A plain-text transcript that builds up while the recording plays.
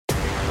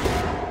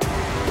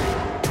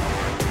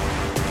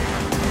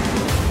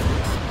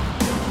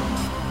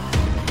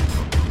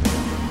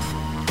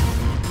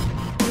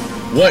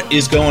What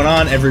is going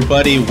on,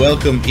 everybody?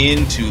 Welcome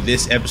into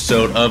this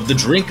episode of the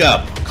Drink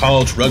Up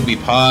College Rugby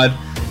Pod.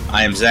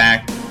 I am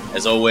Zach.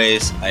 As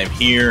always, I am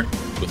here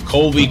with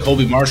Colby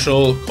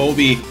Marshall.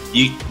 Colby,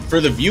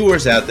 for the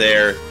viewers out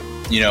there,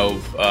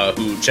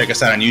 who check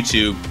us out on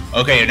YouTube.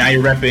 Okay, now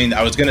you're repping.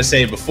 I was going to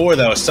say before,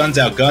 though, Sun's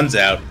Out, Guns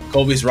Out.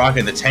 Colby's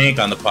rocking the tank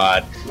on the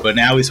pod, but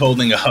now he's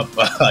holding up.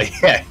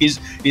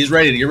 He's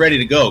ready. You're ready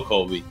to go,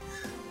 Colby.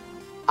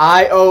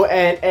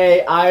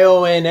 IONA.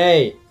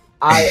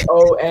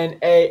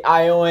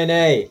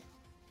 IONA.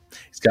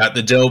 He's got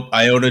the dope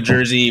Iona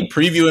jersey,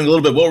 previewing a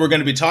little bit what we're going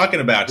to be talking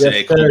about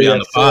today, Colby, on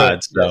the pod.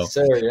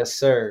 Yes,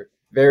 sir.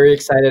 Very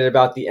excited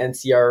about the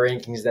NCR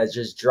rankings that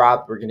just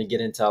dropped. We're going to get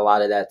into a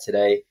lot of that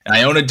today.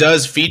 Iona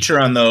does feature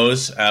on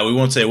those. We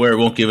won't say where.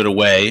 We won't give it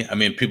away. I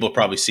mean, people have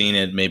probably seen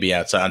it maybe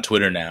outside on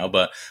Twitter now,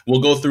 but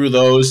we'll go through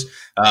those.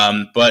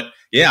 But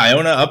yeah,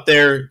 Iona up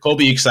there.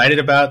 Colby, excited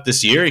about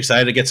this year?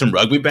 Excited to get some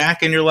rugby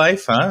back in your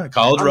life, huh?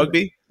 College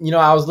rugby?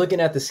 I was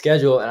looking at the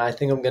schedule, and I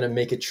think I'm going to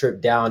make a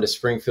trip down to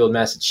Springfield,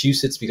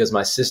 Massachusetts, because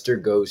my sister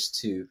goes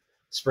to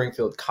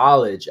Springfield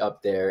College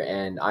up there,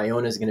 and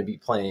Iona is going to be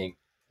playing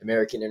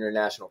American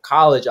International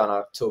College on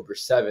October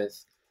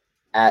 7th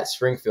at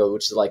Springfield,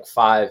 which is like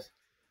the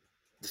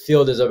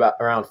field is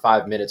around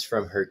 5 minutes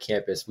from her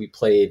campus. We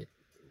played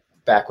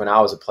back when I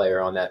was a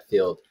player on that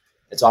field.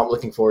 And so I'm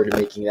looking forward to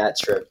making that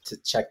trip to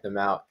check them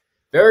out.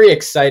 Very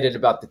excited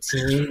about the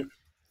team.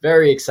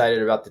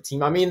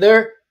 I mean,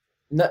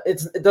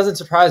 it doesn't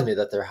surprise me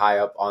that they're high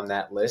up on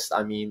that list.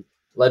 I mean,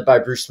 led by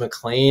Bruce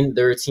McLean,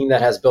 they're a team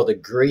that has built a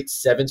great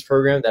sevens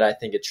program that I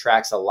think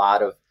attracts a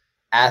lot of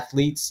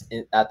athletes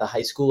at the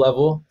high school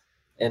level.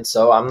 And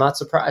so I'm not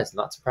surprised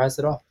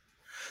at all.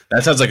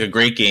 That sounds like a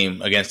great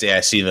game against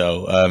AIC,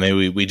 though.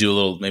 Maybe we get a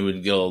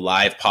little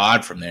live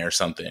pod from there or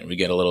something. We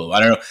get a little, I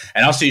don't know.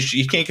 And also,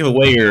 you can't give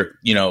away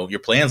your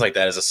plans like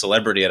that as a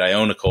celebrity at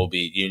Iona,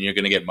 Colby. You're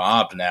going to get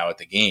mobbed now at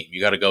the game. You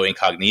got to go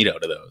incognito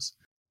to those.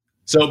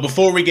 So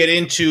before we get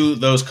into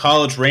those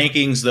college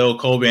rankings, though,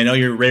 Colby, I know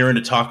you're raring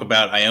to talk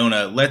about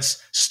Iona.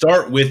 Let's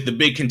start with the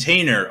Big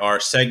Container, our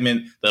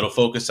segment that'll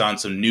focus on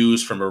some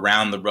news from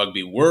around the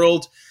rugby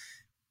world.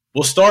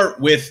 We'll start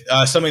with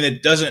something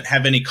that doesn't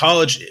have any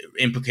college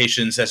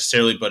implications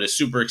necessarily, but is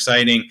super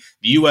exciting.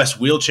 The U.S.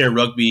 wheelchair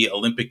rugby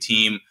Olympic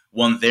team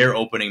won their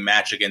opening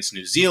match against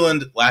New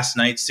Zealand last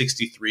night,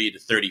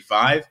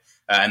 63-35,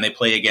 and they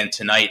play again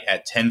tonight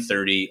at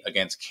 10:30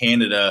 against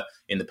Canada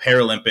in the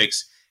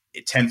Paralympics.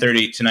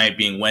 10:30 tonight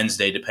being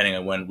Wednesday, depending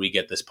on when we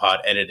get this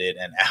pod edited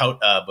and out.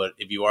 But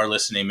if you are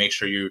listening, make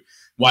sure you're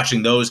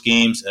watching those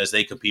games as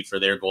they compete for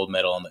their gold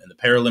medal in the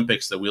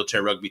Paralympics, the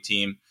wheelchair rugby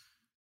team.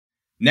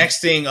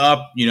 Next thing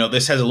up,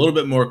 this has a little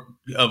bit more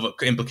of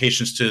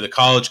implications to the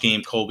college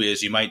game, Colby,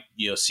 as you might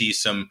see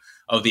some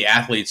of the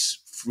athletes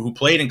who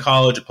played in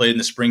college or played in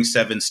the spring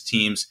sevens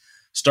teams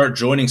start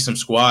joining some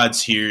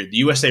squads here. The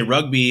USA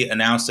Rugby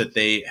announced that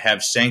they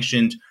have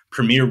sanctioned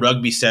Premier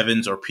Rugby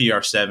Sevens or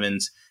PR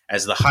Sevens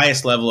as the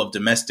highest level of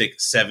domestic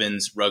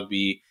sevens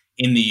rugby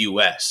in the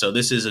U.S. So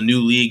this is a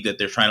new league that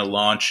they're trying to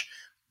launch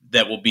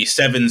that will be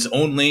sevens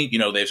only.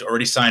 They've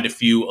already signed a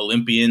few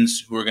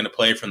Olympians who are going to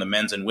play from the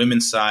men's and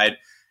women's side.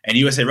 And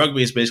USA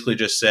Rugby has basically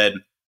just said,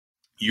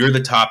 you're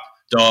the top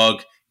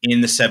dog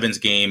in the sevens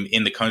game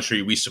in the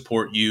country. We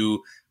support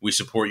you. We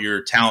support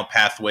your talent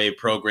pathway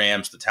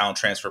programs, the talent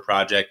transfer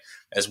project,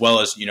 as well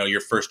as, your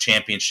first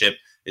championship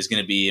is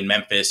going to be in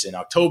Memphis in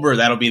October.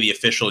 That'll be the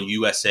official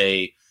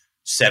USA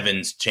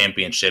Sevens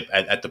championship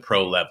at the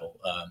pro level.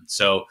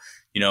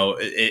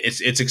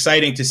 It's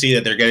exciting to see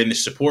that they're getting the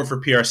support for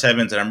PR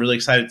Sevens, and I'm really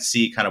excited to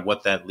see kind of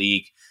what that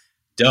league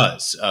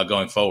does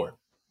going forward.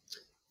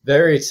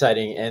 Very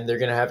exciting, and they're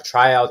going to have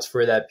tryouts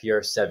for that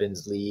PR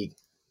Sevens league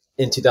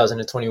in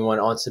 2021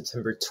 on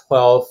September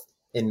 12th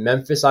in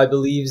Memphis, I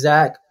believe,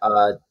 Zach.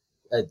 A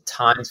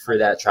time for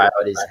that tryout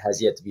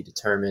has yet to be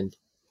determined,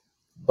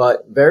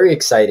 but very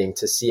exciting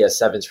to see a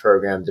sevens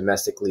program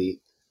domestically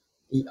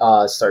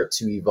start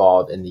to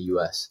evolve in the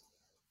U.S.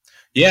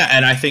 Yeah,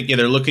 and I think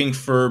they're looking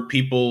for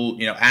people,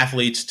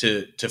 athletes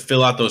to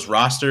fill out those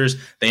rosters.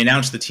 They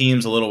announced the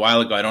teams a little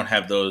while ago. I don't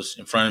have those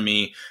in front of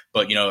me,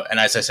 but and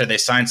as I said, they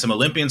signed some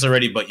Olympians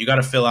already. But you got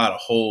to fill out a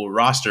whole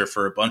roster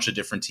for a bunch of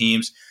different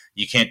teams.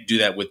 You can't do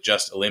that with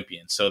just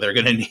Olympians. So they're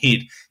going to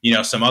need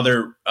some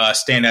other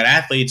standout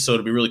athletes. So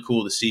it'll be really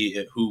cool to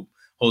see who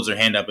holds their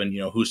hand up and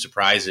who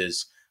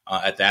surprises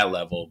at that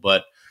level.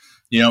 But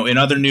in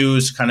other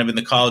news, kind of in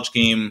the college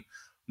game,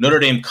 Notre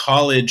Dame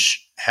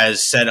College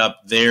has set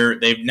up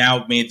they've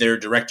now made their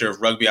director of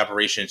rugby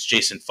operations,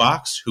 Jason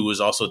Fox, who is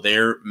also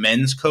their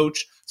men's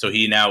coach. So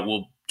he now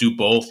will do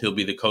both. He'll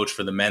be the coach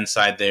for the men's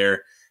side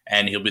there,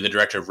 and he'll be the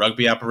director of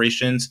rugby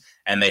operations.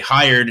 And they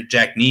hired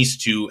Jack Neese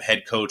to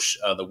head coach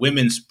the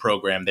women's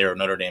program there at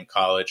Notre Dame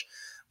College.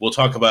 We'll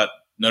talk about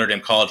Notre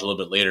Dame College a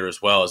little bit later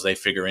as well as they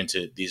figure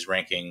into these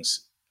rankings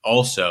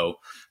also.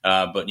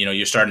 But,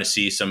 you're starting to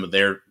see some of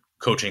their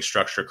coaching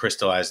structure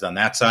crystallized on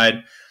that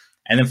side.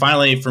 And then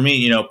finally, for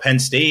me, Penn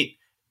State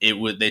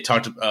They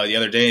talked the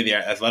other day, the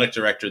athletic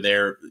director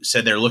there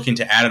said they're looking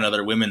to add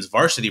another women's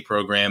varsity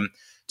program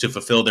to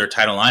fulfill their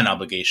Title IX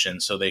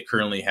obligations. So they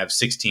currently have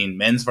 16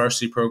 men's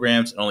varsity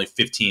programs and only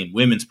 15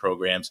 women's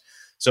programs.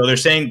 So they're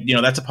saying,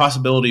 that's a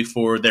possibility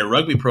for their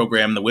rugby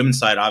program, the women's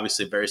side,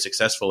 obviously very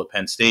successful at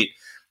Penn State,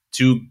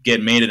 to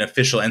get made an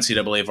official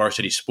NCAA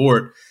varsity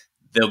sport.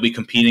 They'll be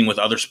competing with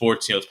other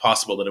sports. It's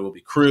possible that it will be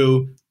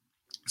crew.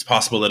 It's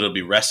possible that it'll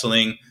be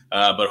wrestling,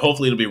 but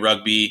hopefully it'll be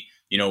rugby.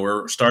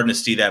 We're starting to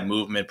see that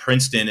movement.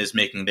 Princeton is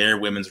making their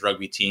women's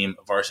rugby team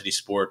a varsity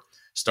sport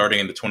starting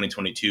in the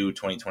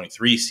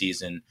 2022-2023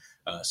 season.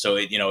 So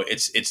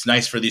it's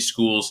nice for these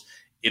schools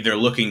if they're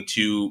looking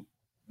to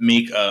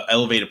make an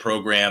elevated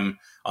program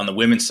on the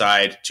women's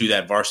side to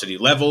that varsity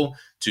level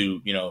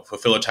to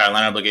fulfill their Title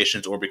IX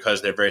obligations, or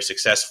because they're very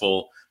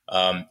successful.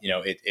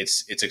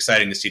 It's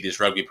exciting to see these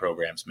rugby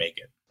programs make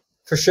it.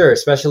 For sure,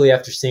 especially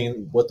after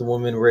seeing what the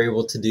women were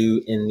able to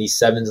do in the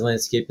sevens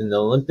landscape in the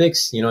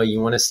Olympics.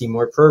 You want to see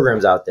more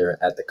programs out there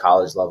at the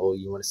college level.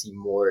 You want to see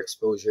more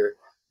exposure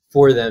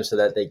for them so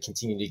that they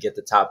continue to get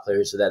the top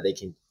players so that they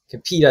can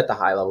compete at the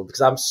high level.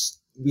 Because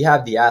we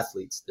have the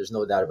athletes. There's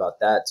no doubt about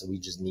that. So we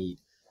just need,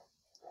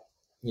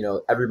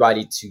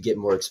 everybody to get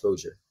more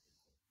exposure.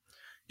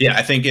 Yeah,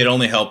 I think it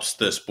only helps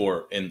the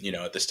sport and,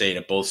 at the state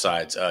at both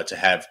sides to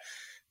have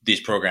these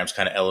programs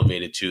kind of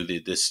elevated to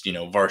this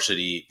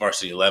varsity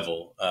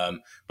level.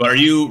 But are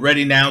you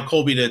ready now,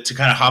 Colby, to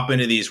kind of hop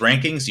into these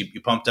rankings? You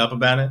pumped up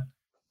about it?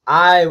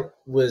 I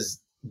was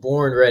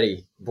born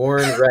ready.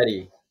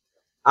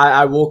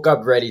 I woke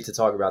up ready to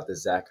talk about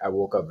this, Zach. I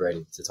woke up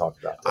ready to talk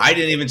about this. I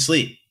didn't even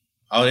sleep.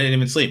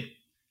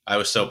 I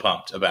was so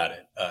pumped about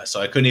it.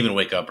 So I couldn't even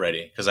wake up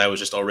ready because I was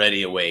just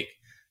already awake.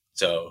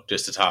 So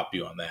just to top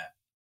you on that.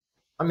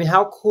 I mean,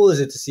 how cool is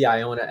it to see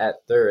Iona at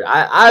third?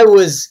 I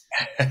was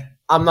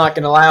I'm not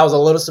going to lie, I was a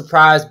little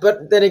surprised,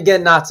 but then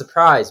again, not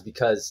surprised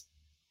because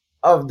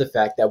of the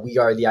fact that we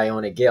are the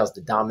Iona Gales,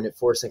 the dominant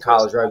force in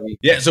college rugby.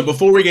 Yeah, so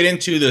before we get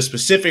into the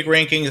specific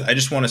rankings, I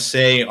just want to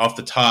say off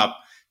the top,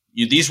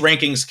 these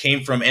rankings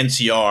came from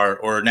NCR,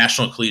 or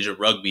National Collegiate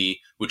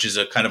Rugby, which is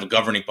a kind of a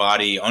governing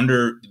body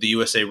under the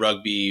USA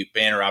Rugby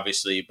banner,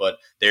 obviously, but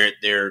they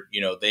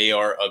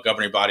are a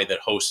governing body that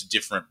hosts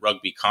different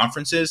rugby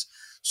conferences.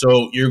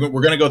 So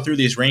we're going to go through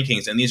these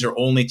rankings, and these are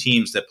only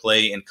teams that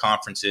play in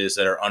conferences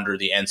that are under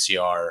the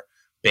NCR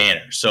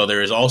banner. So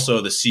there is also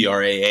the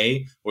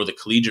CRAA, or the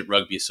Collegiate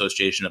Rugby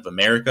Association of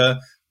America,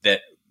 that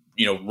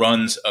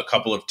runs a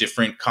couple of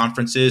different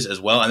conferences as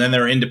well. And then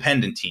there are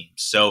independent teams.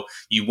 So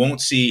you won't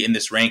see in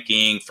this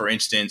ranking, for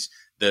instance,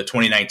 the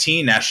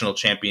 2019 national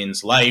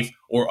champions Life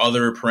or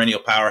other perennial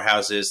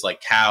powerhouses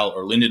like Cal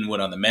or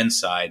Lindenwood on the men's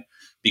side,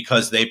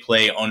 because they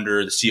play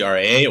under the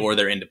CRAA or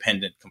they're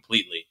independent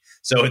completely.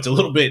 So it's a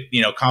little bit,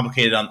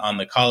 complicated on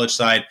the college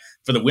side.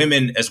 For the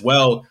women as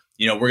well,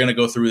 we're going to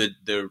go through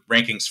the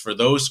rankings for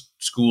those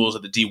schools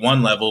at the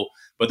D1 level,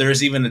 but there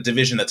is even a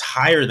division that's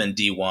higher than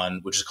D1,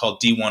 which is called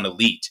D1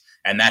 Elite.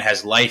 And that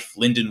has Life,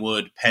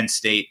 Lindenwood, Penn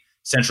State,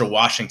 Central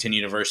Washington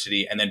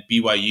University, and then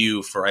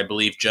BYU for, I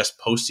believe, just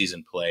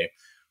postseason play.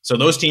 So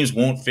those teams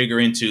won't figure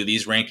into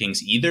these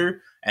rankings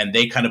either, and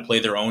they kind of play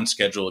their own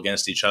schedule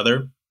against each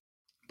other.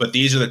 But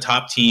these are the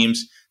top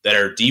teams that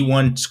are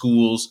D1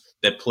 schools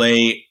that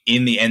play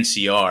in the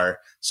NCR.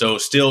 So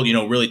still,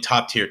 really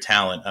top tier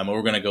talent.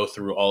 We're going to go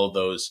through all of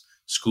those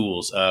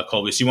schools.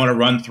 Colby, so you want to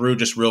run through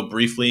just real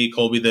briefly,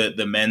 Colby,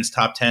 the men's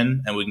top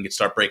 10, and we can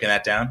start breaking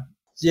that down?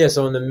 Yeah,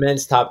 so in the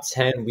men's top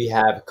 10, we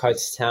have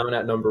Kutztown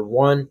at number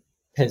 1,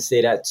 Penn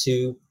State at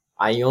 2,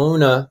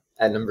 Iona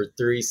at number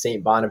 3,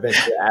 St.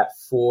 Bonaventure at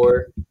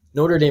 4,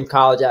 Notre Dame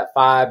College at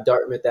 5,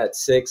 Dartmouth at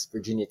 6,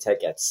 Virginia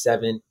Tech at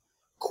 7,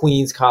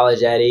 Queens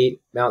College at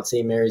 8, Mount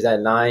St. Mary's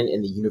at 9,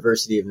 and the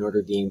University of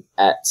Notre Dame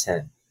at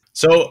 10.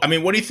 So,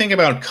 what do you think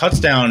about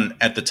Kutztown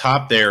at the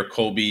top there,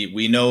 Colby?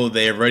 We know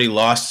they've already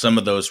lost some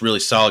of those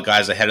really solid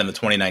guys ahead in the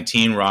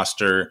 2019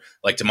 roster,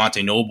 like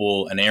DeMonte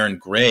Noble and Aaron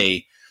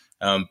Gray.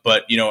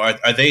 But,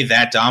 are they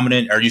that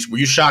dominant? Were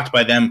you shocked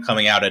by them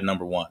coming out at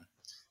number 1?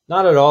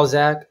 Not at all,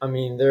 Zach.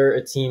 They're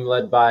a team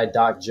led by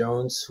Doc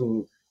Jones,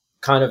 who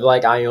kind of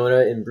like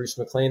Iona and Bruce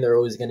McLean, they're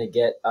always going to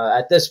get,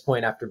 at this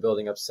point, after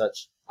building up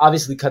such,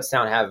 obviously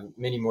Kutztown have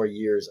many more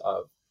years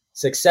of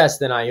success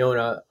than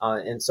Iona,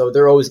 and so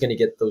they're always going to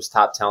get those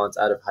top talents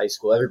out of high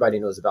school. Everybody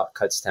knows about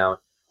Kutztown.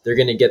 They're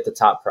going to get the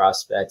top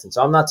prospects, and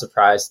so I'm not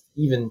surprised,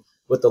 even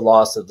with the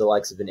loss of the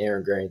likes of an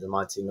Aaron Gray and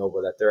DeMonte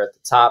Noble, that they're at the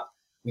top.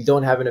 We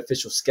don't have an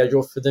official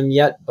schedule for them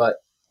yet,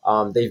 but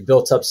they've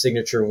built up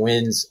signature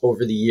wins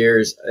over the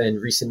years in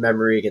recent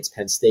memory against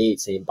Penn State,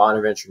 St.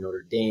 Bonaventure,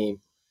 Notre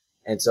Dame,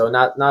 and so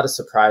not a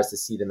surprise to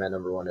see them at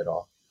number 1 at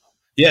all.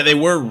 Yeah, they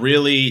were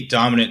really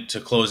dominant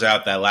to close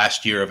out that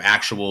last year of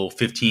actual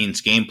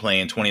 15s gameplay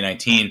in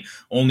 2019,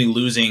 only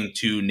losing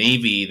to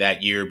Navy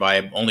that year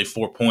by only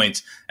 4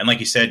 points. And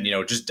like you said,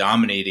 just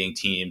dominating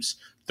teams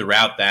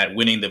throughout that,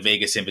 winning the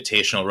Vegas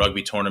Invitational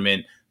Rugby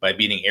Tournament by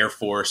beating Air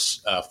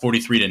Force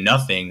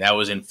 43-0. That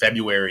was in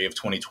February of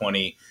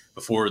 2020,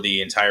 before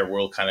the entire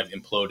world kind of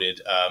imploded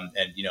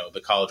and,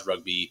 the college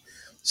rugby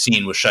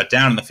scene was shut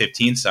down on the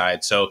 15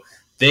 side. So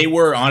they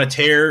were on a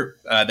tear.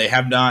 They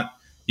have not,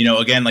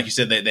 again, like you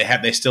said,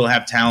 they still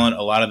have talent.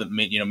 A lot of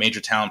the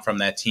major talent from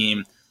that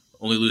team,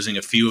 only losing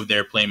a few of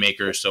their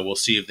playmakers. So we'll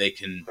see if they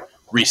can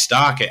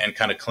restock it and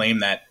kind of claim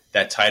that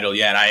title.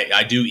 Yeah, and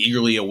I do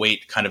eagerly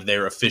await kind of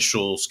their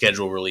official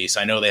schedule release.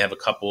 I know they have a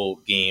couple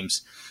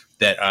games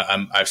that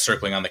I'm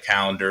circling on the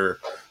calendar,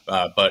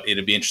 but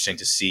it'd be interesting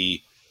to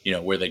see,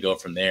 where they go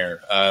from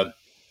there.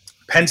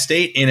 Penn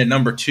State in at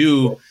number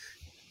 2,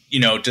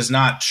 does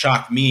not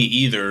shock me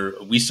either.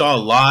 We saw a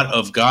lot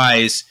of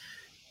guys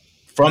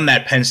from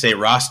that Penn State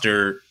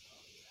roster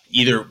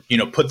either,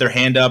 put their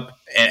hand up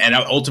and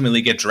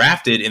ultimately get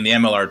drafted in the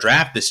MLR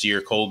draft this year,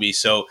 Colby.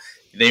 So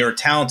they are a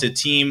talented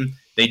team.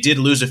 They did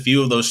lose a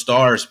few of those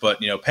stars, but,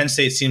 Penn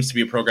State seems to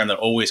be a program that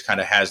always kind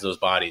of has those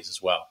bodies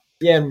as well.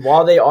 Yeah, and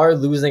while they are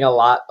losing a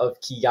lot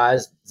of key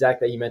guys, Zach,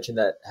 that you mentioned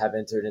that have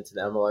entered into the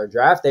MLR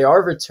draft, they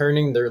are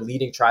returning their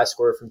leading try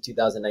scorer from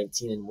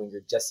 2019 in winger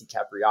Jesse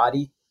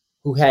Capriati,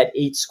 who had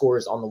 8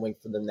 scores on the wing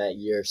for them that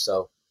year.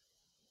 So,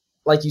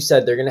 like you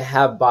said, they're going to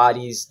have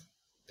bodies.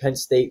 Penn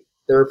State,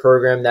 they're a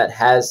program that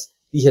has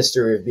the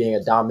history of being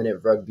a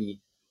dominant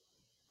rugby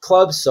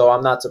club, so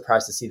I'm not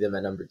surprised to see them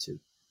at number 2.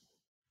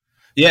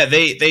 Yeah,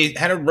 they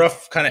had a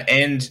rough kind of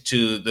end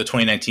to the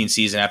 2019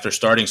 season after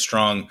starting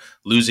strong,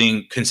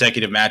 losing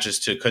consecutive matches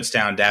to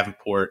Kutztown,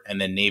 Davenport,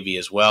 and then Navy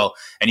as well.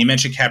 And you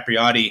mentioned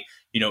Capriati.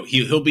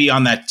 He'll be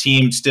on that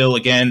team still,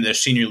 again, the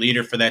senior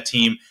leader for that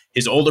team.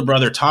 His older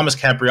brother, Thomas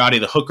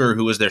Capriati, the hooker,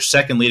 who was their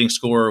second leading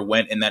scorer,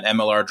 went in that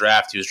MLR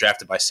draft. He was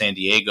drafted by San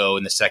Diego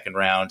in the second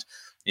round.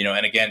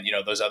 And again,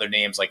 those other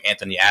names like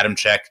Anthony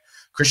Adamczyk,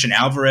 Christian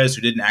Alvarez,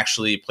 who didn't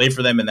actually play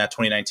for them in that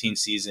 2019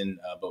 season,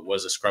 but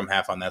was a scrum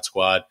half on that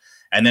squad.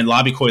 And then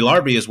Labi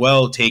Koilarbi as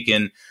well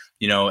taken,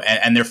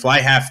 and their fly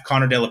half,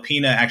 Connor De La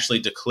Pina, actually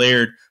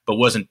declared but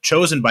wasn't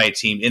chosen by a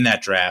team in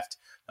that draft.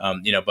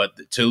 But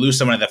to lose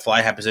someone at that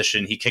fly half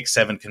position, he kicked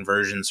 7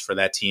 conversions for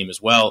that team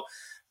as well.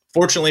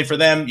 Fortunately for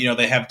them,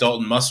 they have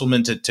Dalton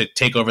Musselman to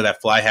take over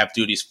that fly half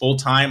duties full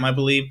time, I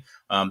believe.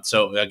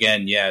 So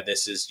again, yeah,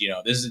 this is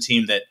a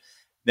team that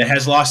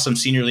has lost some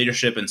senior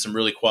leadership and some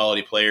really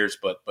quality players,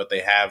 but they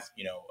have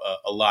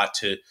a lot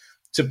to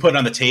put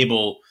on the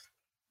table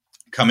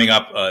coming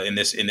up in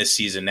this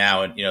season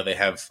now, and they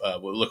have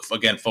we'll look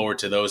again forward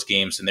to those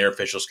games and their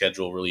official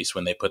schedule release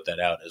when they put that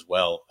out as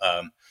well.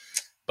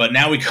 But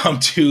now we come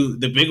to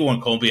the big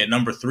one, Colby, at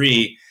number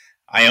 3,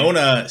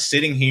 Iona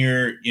sitting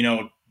here.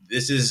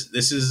 This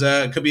is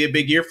could be a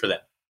big year for them.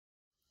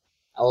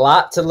 A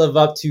lot to live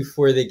up to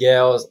for the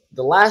Gales.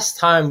 The last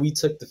time we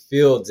took the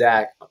field,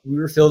 Zach, we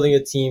were fielding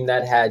a team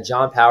that had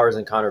John Powers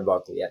and Connor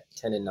Buckley at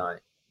 10-9.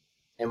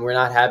 And we're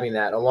not having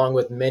that, along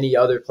with many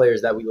other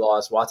players that we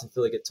lost. Watson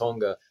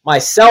Filigatonga.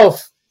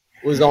 Myself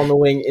was on the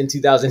wing in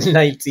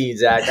 2019,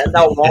 Zach. That's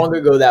how long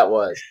ago that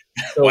was.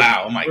 So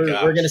wow, oh my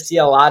God. We're going to see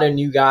a lot of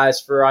new guys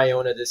for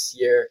Iona this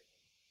year.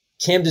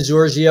 Cam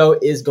DeGiorgio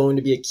is going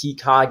to be a key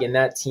cog in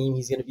that team.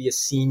 He's going to be a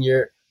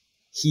senior.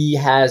 He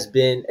has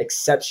been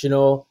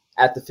exceptional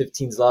at the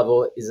 15s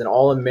level, is an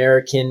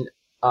All-American,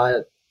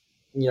 has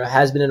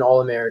been an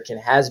All-American,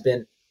 has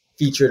been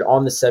featured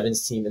on the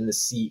sevens team in the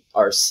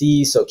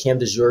CRC. So Cam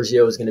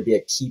DeGiorgio is going to be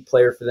a key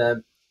player for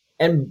them.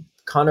 And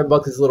Connor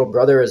Buckley's little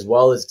brother as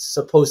well is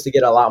supposed to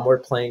get a lot more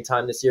playing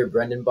time this year,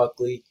 Brendan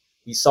Buckley.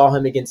 We saw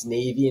him against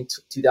Navy in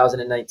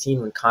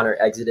 2019 when Connor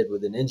exited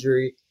with an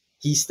injury.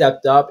 He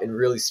stepped up and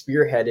really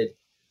spearheaded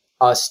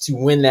us to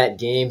win that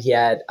game. He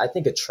had, I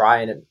think, a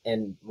try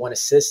and 1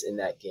 assist in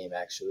that game,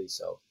 actually.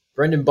 So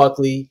Brendan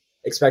Buckley,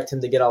 expect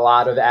him to get a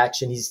lot of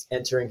action. He's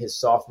entering his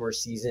sophomore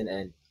season,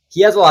 and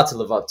he has a lot to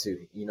live up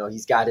to.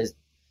 He's got his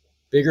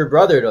bigger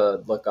brother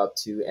to look up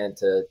to and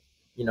to,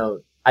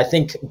 I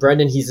think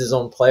Brendan, he's his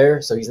own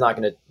player, so he's not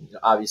going to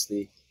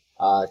obviously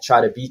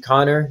try to beat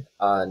Connor.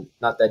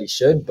 Not that he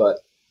should, but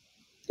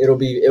it'll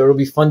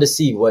be fun to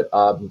see what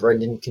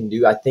Brendan can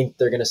do. I think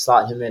they're going to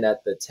slot him in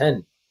at the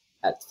 10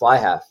 at fly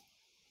half.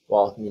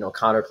 While,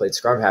 Connor played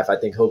scrum half, I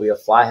think he'll be a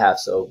fly half,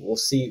 so we'll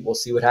see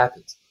what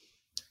happens.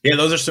 Yeah,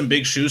 those are some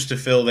big shoes to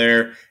fill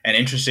there, and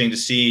interesting to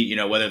see,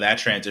 whether that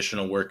transition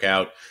will work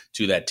out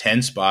to that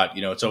 10 spot.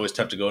 It's always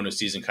tough to go into a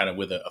season kind of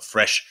with a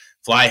fresh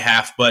fly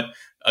half, but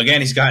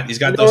again, he's got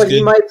those good.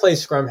 He might play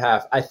scrum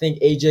half. I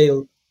think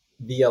AJ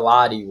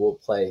Violati will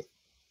play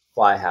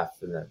fly half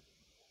for them,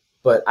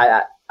 but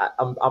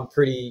I'm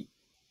pretty.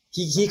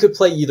 He could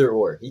play either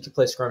or. He could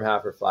play scrum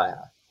half or fly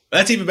half.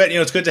 That's even better.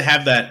 It's good to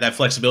have that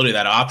flexibility,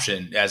 that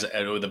option as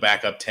with the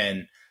backup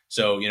 10.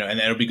 So, and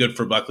it'll be good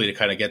for Buckley to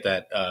kind of get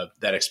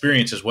that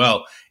experience as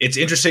well. It's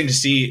interesting to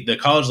see the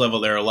college level.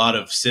 There are a lot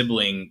of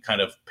sibling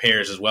kind of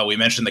pairs as well. We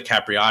mentioned the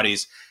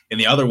Capriatis in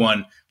the other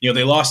one.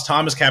 They lost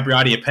Thomas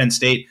Capriati at Penn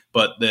State,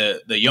 but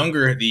the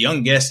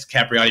youngest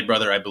Capriati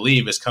brother, I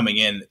believe, is coming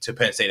in to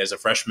Penn State as a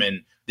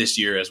freshman this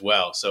year as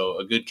well. So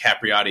a good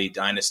Capriati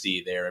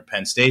dynasty there at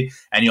Penn State,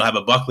 and you'll have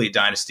a Buckley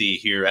dynasty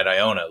here at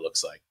Iona, it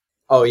looks like.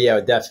 Oh, yeah,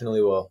 it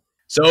definitely will.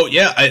 So,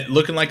 yeah,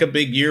 looking like a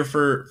big year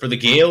for the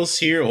Gales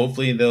here.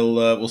 Hopefully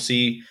we'll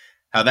see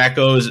how that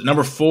goes.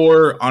 Number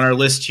 4 on our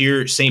list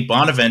here, St.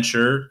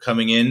 Bonaventure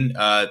coming in.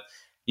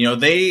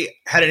 They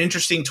had an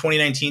interesting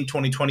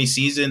 2019-2020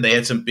 season. They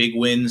had some big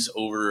wins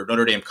over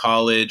Notre Dame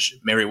College,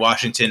 Mary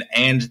Washington,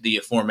 and the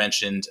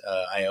aforementioned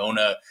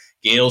Iona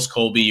Gales,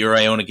 Colby, your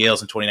Iona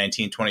Gales in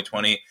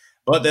 2019-2020.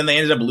 But then they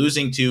ended up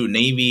losing to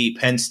Navy,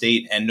 Penn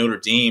State, and Notre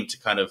Dame to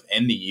kind of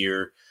end the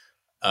year.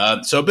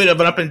 So a bit of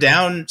an up and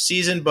down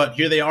season, but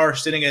here they are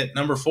sitting at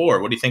number 4.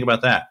 What do you think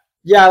about that?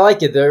 Yeah, I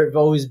like it. They've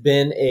always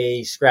been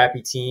a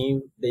scrappy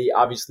team. They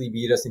obviously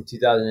beat us in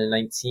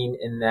 2019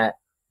 in that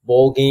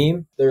bowl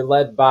game. They're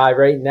led by,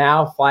 right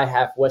now, fly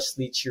half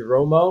Wesley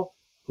Chiromo,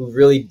 who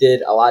really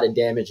did a lot of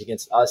damage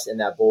against us in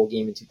that bowl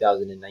game in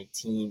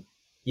 2019.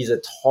 He's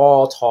a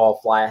tall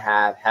fly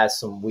half, has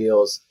some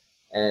wheels,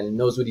 and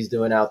knows what he's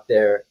doing out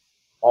there.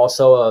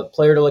 Also, a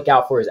player to look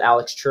out for is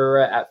Alex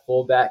Chura at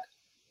fullback.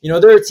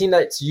 They're a team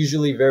that's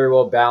usually very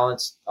well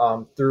balanced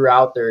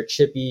throughout. They're a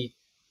chippy,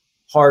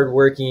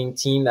 hard-working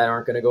team that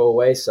aren't going to go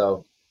away,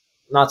 so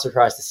not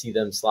surprised to see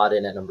them slot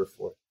in at number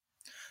 4.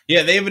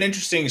 Yeah, they have an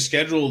interesting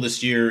schedule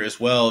this year as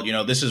well.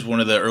 This is one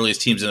of the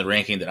earliest teams in the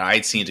ranking that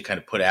I'd seen to kind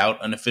of put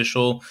out an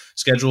official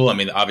schedule. I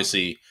mean,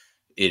 obviously,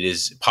 it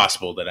is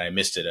possible that I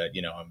missed it.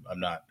 I'm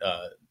not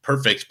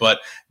perfect, but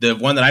the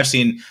one that I've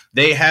seen,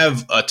 they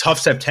have a tough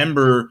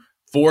September,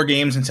 4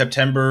 games in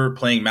September,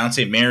 playing Mount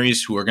St.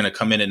 Mary's, who are going to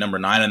come in at number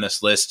 9 on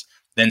this list,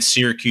 then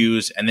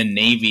Syracuse, and then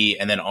Navy,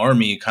 and then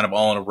Army, kind of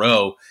all in a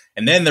row.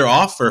 And then they're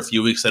off for a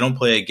few weeks. They don't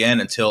play again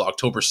until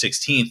October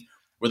 16th,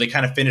 where they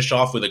kind of finish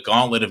off with a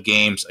gauntlet of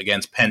games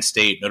against Penn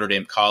State, Notre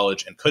Dame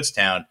College, and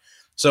Kutztown.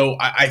 So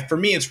for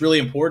me, it's really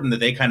important that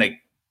they kind of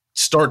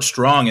start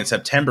strong in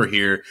September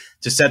here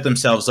to set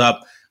themselves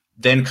up,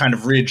 then kind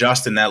of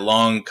readjust in that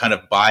long kind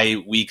of bye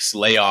weeks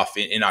layoff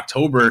in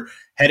October,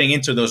 heading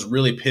into those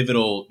really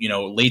pivotal,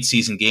 late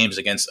season games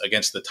against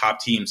the top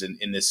teams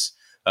in this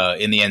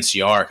in the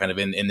NCR, kind of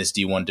in this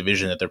D1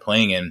 division that they're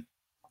playing in.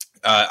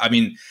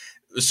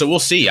 So we'll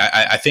see.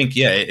 I think,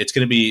 it's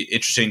going to be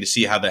interesting to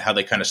see how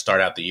they kind of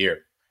start out the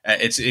year.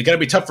 It's going to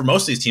be tough for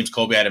most of these teams,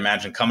 Colby, I'd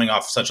imagine, coming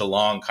off such a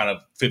long kind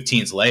of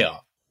 15s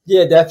layoff.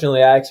 Yeah,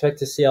 definitely. I expect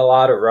to see a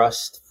lot of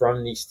rust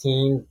from these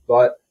teams,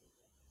 but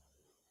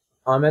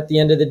at the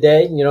end of the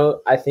day,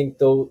 I think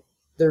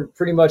they're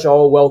pretty much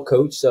all well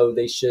coached, so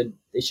they should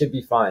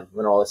be fine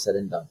when all is said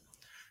and done.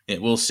 Yeah,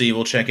 we'll see.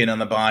 We'll check in on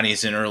the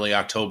Bonnies in early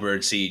October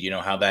and see,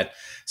 how that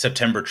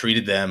September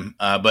treated them.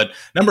 But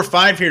number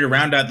 5 here to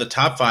round out the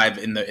top 5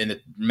 in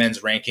the men's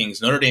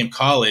rankings, Notre Dame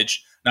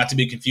College, not to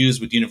be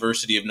confused with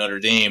University of Notre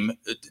Dame,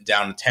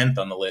 down 10th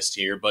on the list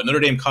here. But Notre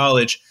Dame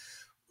College,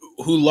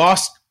 who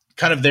lost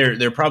kind of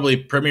their probably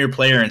premier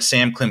player in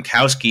Sam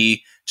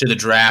Klimkowski to the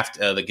draft.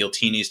 The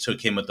Giltinis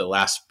took him with the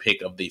last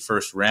pick of the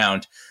first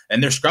round.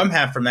 And their scrum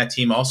half from that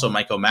team, also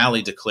Mike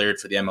O'Malley, declared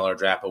for the MLR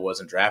draft but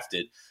wasn't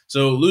drafted.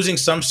 So losing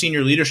some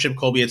senior leadership,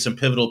 Colby, at some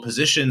pivotal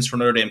positions for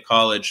Notre Dame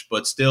College,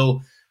 but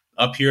still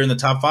up here in the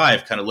top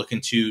 5, kind of looking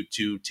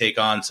to take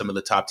on some of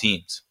the top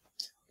teams.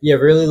 Yeah,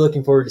 really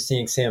looking forward to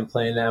seeing Sam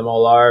play in the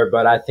MLR,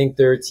 but I think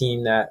they're a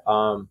team that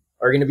are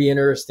going to be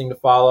interesting to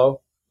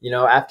follow.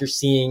 After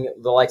seeing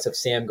the likes of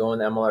Sam go in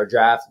the MLR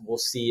draft, we'll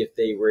see if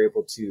they were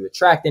able to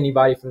attract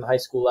anybody from the high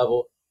school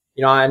level.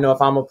 I know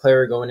if I'm a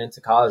player going into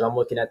college, I'm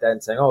looking at that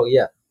and saying, oh,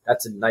 yeah,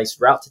 that's a nice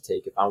route to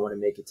take if I want to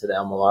make it to the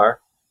MLR.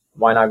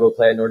 Why not go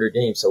play at Notre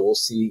Dame? So we'll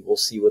see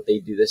what they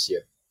do this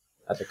year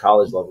at the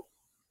college level.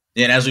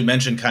 Yeah, and as we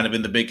mentioned, kind of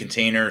in the big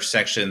container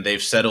section,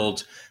 they've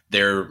settled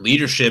their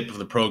leadership of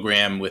the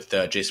program with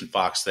Jason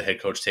Fox, the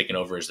head coach, taking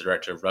over as the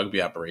director of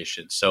rugby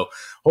operations. So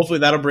hopefully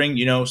that'll bring,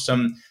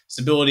 some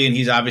stability. And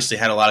he's obviously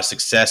had a lot of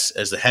success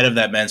as the head of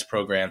that men's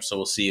program. So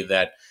we'll see if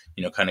that,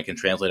 kind of can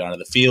translate onto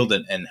the field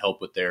and help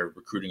with their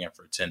recruiting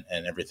efforts and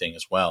everything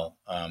as well.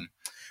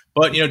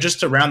 But, just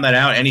to round that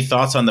out, any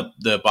thoughts on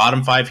the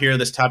bottom 5 here,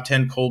 this top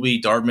 10,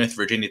 Colby, Dartmouth,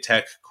 Virginia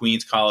Tech,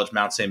 Queens College,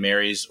 Mount St.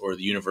 Mary's, or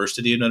the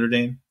University of Notre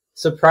Dame?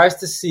 Surprised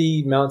to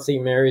see Mount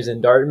St. Mary's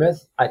and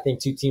Dartmouth. I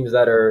think 2 teams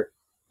that are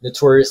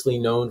notoriously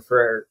known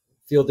for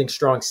fielding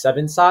strong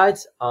 7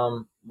 sides.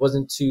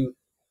 Wasn't too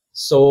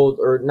sold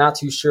or not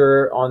too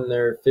sure on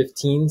their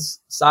 15s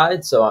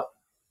side. So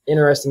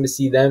interesting to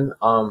see them.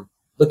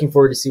 Looking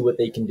forward to see what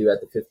they can do at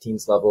the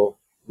 15s level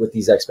with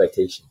these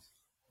expectations.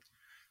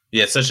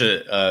 Yeah, it's such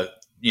a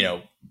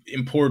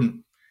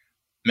important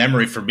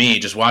memory for me,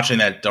 just watching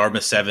that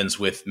Dartmouth Sevens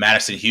with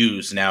Madison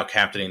Hughes now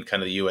captaining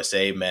kind of the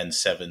USA men's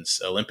Sevens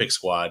Olympic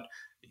squad,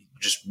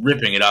 just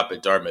ripping it up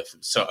at Dartmouth.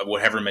 So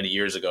whatever many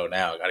years ago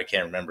now, I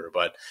can't remember,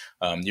 but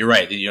you're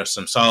right.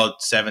 Some solid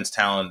Sevens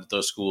talent at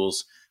those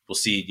schools. We'll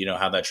see,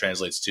 how that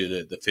translates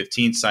to the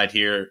 15th side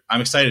here.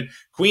 I'm excited.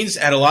 Queens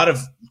had a lot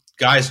of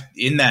guys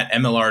in that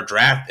MLR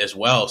draft as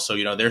well, so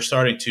they're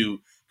starting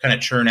to kind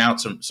of churn out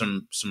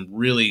some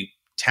really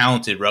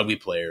talented rugby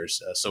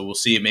players. So we'll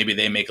see if maybe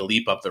they make a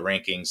leap up the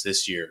rankings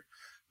this year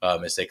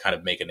as they kind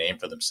of make a name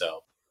for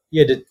themselves.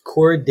 Yeah,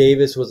 Corey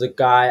Davis was a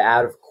guy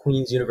out of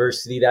Queens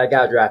University that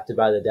got drafted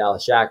by the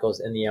Dallas Jackals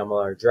in the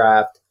MLR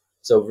draft.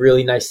 So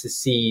really nice to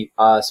see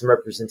some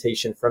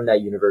representation from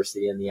that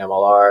university in the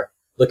MLR.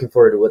 looking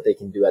forward to what they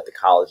can do at the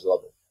college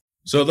level.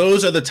 So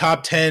those are the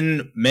top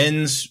 10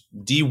 men's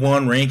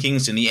D1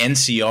 rankings in the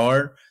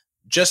NCR.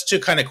 Just to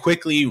kind of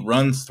quickly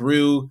run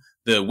through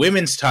the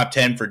women's top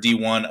 10 for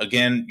D1.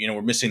 Again,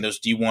 we're missing those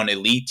D1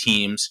 elite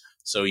teams,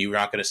 so you're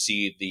not going to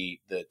see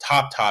the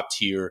top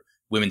tier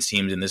women's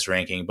teams in this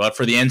ranking. But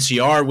for the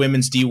NCR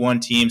women's D1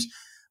 teams,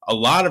 a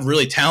lot of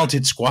really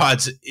talented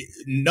squads,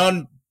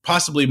 none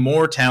possibly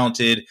more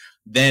talented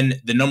than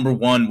the number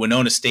one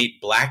Winona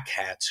State Black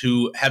Cats,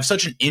 who have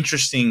such an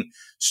interesting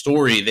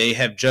story. They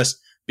have just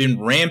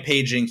been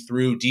rampaging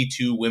through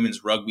D2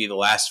 women's rugby the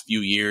last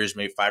few years,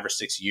 maybe 5 or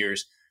 6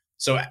 years.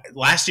 So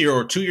last year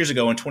or 2 years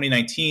ago in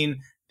 2019,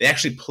 they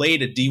actually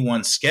played a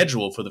D1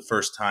 schedule for the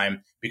first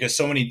time because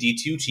so many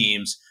D2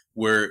 teams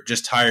were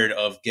just tired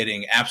of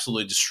getting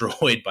absolutely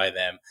destroyed by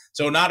them.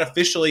 So not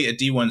officially a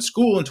D1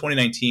 school in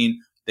 2019,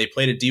 they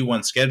played a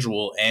D1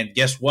 schedule, and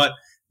guess what?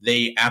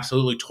 They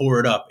absolutely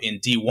tore it up in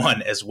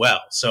D1 as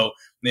well. So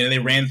they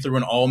ran through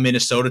an all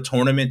Minnesota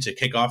tournament to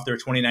kick off their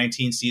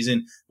 2019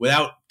 season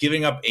without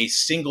giving up a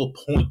single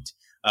point.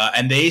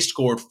 And they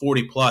scored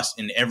 40 plus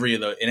in every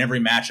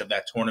match of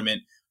that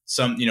tournament.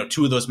 Some,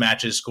 2 of those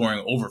matches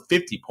scoring over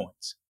 50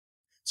 points.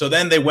 So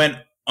then they went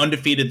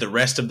undefeated the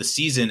rest of the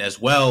season as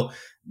well,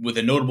 with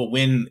a notable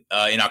win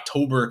in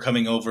October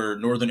coming over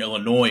Northern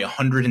Illinois,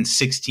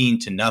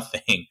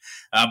 116-0.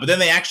 But then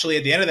they actually,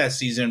 at the end of that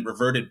season,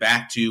 reverted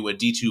back to a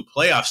D2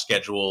 playoff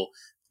schedule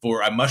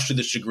for much to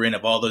the chagrin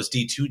of all those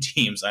D2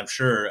 teams, I'm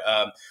sure.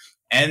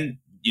 And,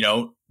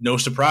 no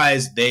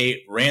surprise,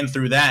 they ran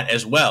through that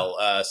as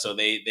well. So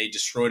they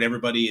destroyed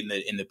everybody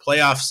in the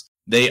playoffs.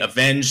 They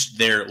avenged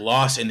their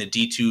loss in the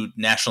D2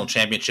 national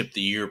championship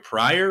the year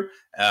prior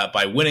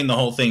by winning the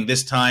whole thing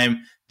this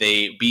time.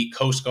 They beat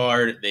Coast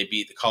Guard, they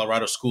beat the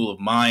Colorado School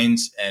of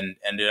Mines, and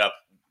ended up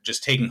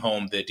just taking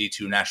home the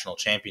D2 national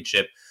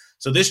championship.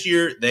 So this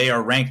year, they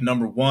are ranked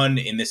number 1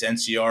 in this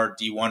NCR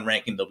D1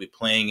 ranking. They'll be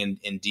playing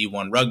in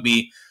D1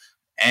 rugby.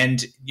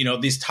 And,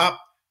 these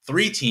top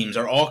 3 teams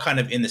are all kind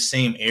of in the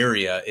same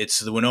area. It's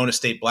the Winona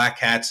State Black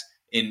Cats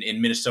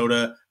in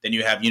Minnesota. Then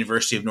you have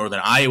University of Northern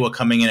Iowa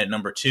coming in at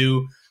number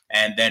 2.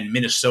 And then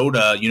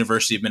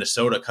University of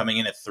Minnesota coming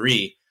in at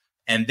 3.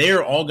 And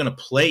they're all going to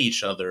play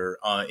each other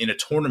in a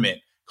tournament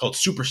called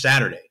Super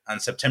Saturday on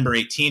September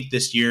 18th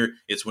this year.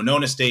 It's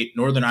Winona State,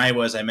 Northern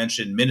Iowa, as I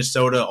mentioned,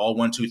 Minnesota, all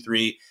 1, 2,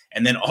 3.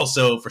 And then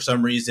also, for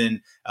some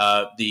reason,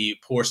 the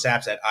poor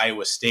saps at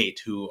Iowa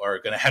State, who are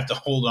going to have to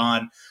hold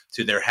on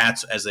to their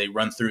hats as they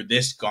run through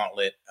this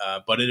gauntlet.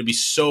 But it'll be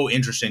so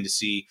interesting to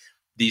see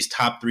these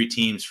top 3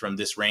 teams from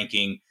this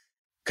ranking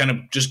kind of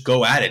just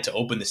go at it to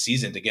open the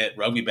season, to get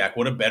rugby back.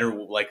 What a better,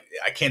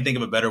 I can't think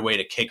of a better way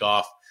to kick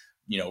off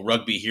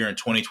rugby here in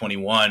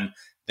 2021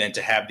 than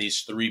to have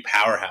these 3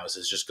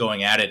 powerhouses just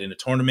going at it in a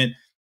tournament.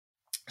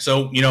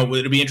 So,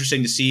 it'll be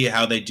interesting to see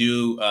how they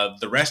do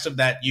the rest of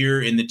that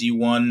year in the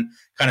D1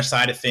 kind of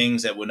side of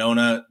things at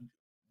Winona.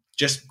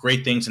 Just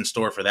great things in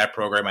store for that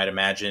program, I'd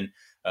imagine.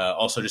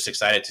 Also just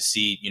excited to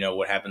see,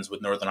 what happens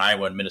with Northern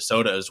Iowa and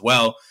Minnesota as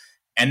well.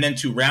 And then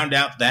to round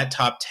out that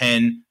top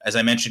 10, as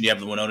I mentioned, you have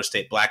the Winona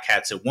State Black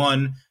Cats at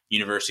 1,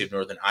 University of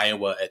Northern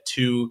Iowa at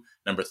 2,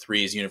 number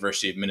 3 is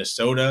University of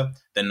Minnesota,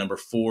 then number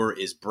 4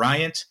 is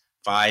Bryant,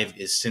 5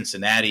 is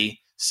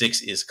Cincinnati,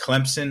 6 is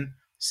Clemson,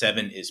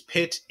 7 is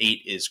Pitt,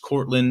 8 is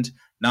Cortland,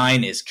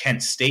 9 is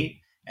Kent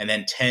State, and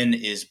then 10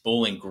 is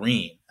Bowling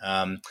Green.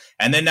 And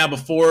then now,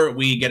 before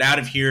we get out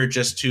of here,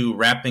 just to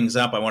wrap things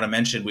up, I want to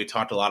mention we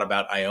talked a lot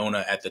about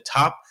Iona at the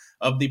top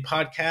of the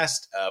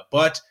podcast,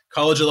 but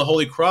College of the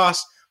Holy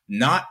Cross,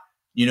 not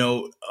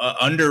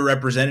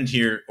underrepresented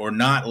here or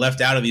not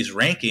left out of these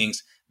rankings.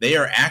 They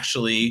are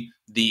actually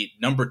the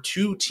number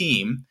 2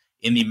 team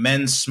in the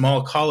men's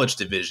small college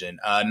division.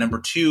 Number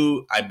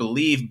 2, I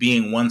believe,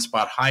 being 1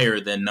 spot higher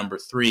than number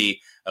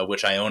 3,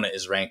 which Iona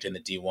is ranked in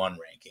the D1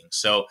 ranking.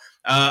 So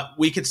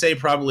we could say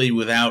probably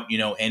without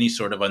any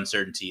sort of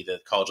uncertainty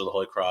that College of the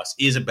Holy Cross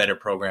is a better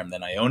program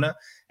than Iona.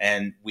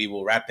 And we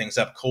will wrap things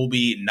up.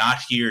 Colby not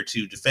here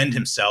to defend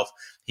himself.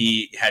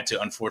 He had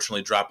to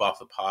unfortunately drop off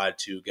the pod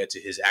to get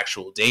to his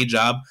actual day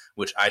job,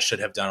 which I should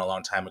have done a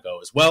long time ago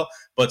as well.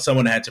 But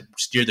someone had to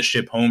steer the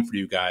ship home for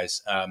you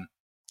guys.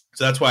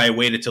 So that's why I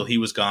waited till he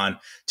was gone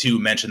to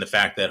mention the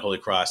fact that Holy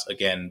Cross,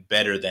 again,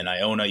 better than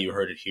Iona. You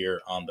heard it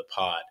here on the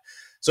pod.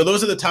 So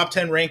those are the top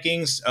 10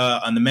 rankings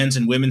on the men's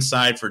and women's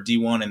side for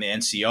D1 and the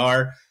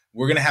NCR.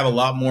 We're going to have a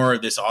lot more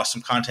of this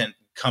awesome content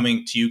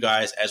coming to you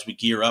guys as we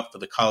gear up for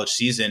the college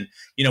season.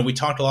 We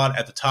talked a lot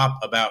at the top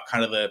about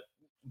kind of the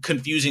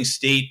confusing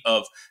state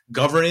of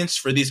governance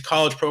for these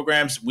college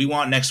programs. We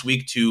want next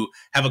week to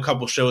have a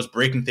couple shows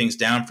breaking things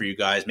down for you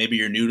guys. Maybe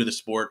you're new to the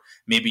sport.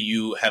 Maybe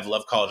you have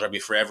loved college rugby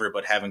forever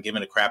but haven't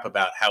given a crap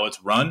about how it's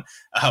run.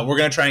 We're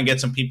going to try and get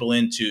some people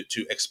in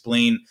to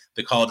explain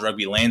the college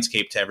rugby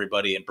landscape to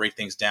everybody and break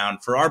things down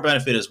for our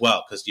benefit as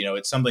well, because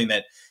it's something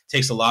that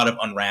takes a lot of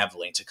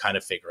unraveling to kind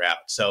of figure out.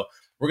 So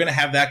we're going to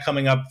have that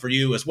coming up for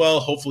you as well.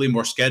 Hopefully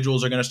more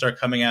schedules are going to start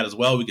coming out as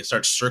well. We can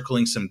start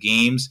circling some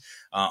games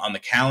on the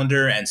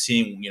calendar and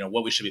seeing,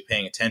 what we should be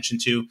paying attention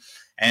to.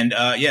 And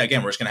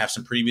again, we're just going to have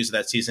some previews of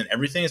that season.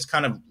 Everything is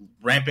kind of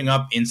ramping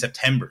up in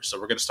September. So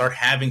we're going to start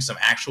having some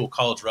actual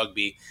college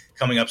rugby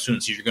coming up soon.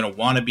 So you're going to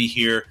want to be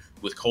here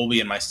with Colby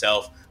and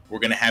myself. We're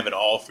going to have it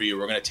all for you.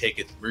 We're going to take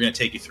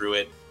you through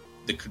it.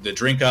 The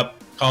Drink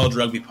Up College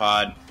Rugby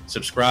Pod.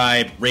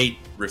 Subscribe, rate,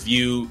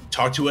 review.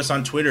 Talk to us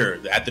on Twitter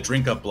at the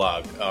Drink Up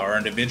blog. Our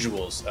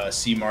individuals,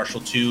 C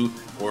Marshall 2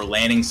 or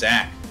Lanning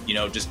Zach.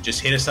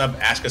 Just hit us up,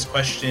 ask us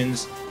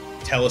questions.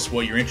 Tell us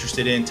what you're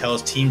interested in. Tell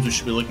us teams we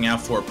should be looking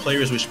out for,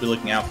 players we should be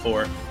looking out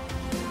for.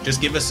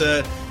 Just give us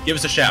a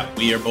shout.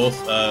 We are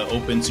both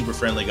open, super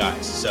friendly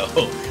guys. So,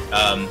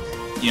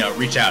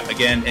 reach out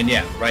again. And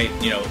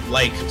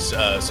like,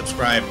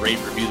 subscribe, rate,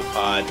 review the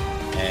pod,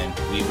 and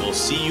we will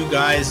see you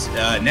guys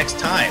next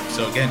time.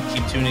 So again,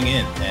 keep tuning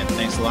in, and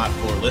thanks a lot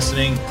for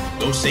listening.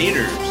 Go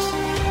Satyrs!